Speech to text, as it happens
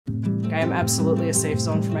I am absolutely a safe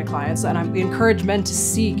zone for my clients, and I encourage men to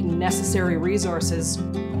seek necessary resources.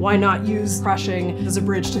 Why not use crushing as a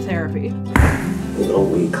bridge to therapy? Little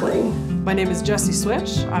weakling. My name is Jessie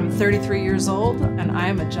Switch. I'm 33 years old, and I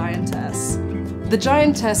am a giantess. The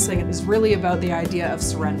giantess thing is really about the idea of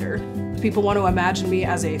surrender. People want to imagine me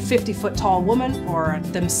as a 50-foot tall woman or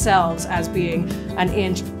themselves as being an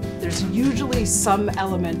inch. There's usually some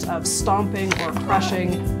element of stomping or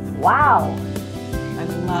crushing. Wow. I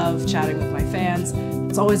love chatting with my fans.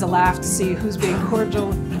 It's always a laugh to see who's being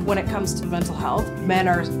cordial when it comes to mental health. Men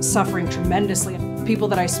are suffering tremendously. People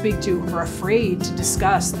that I speak to are afraid to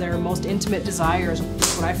discuss their most intimate desires.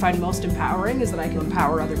 What I find most empowering is that I can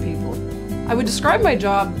empower other people. I would describe my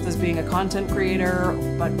job as being a content creator,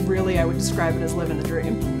 but really I would describe it as living the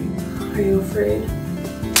dream. Are you afraid?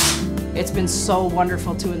 It's been so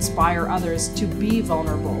wonderful to inspire others to be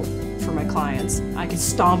vulnerable for my clients. I can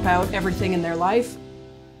stomp out everything in their life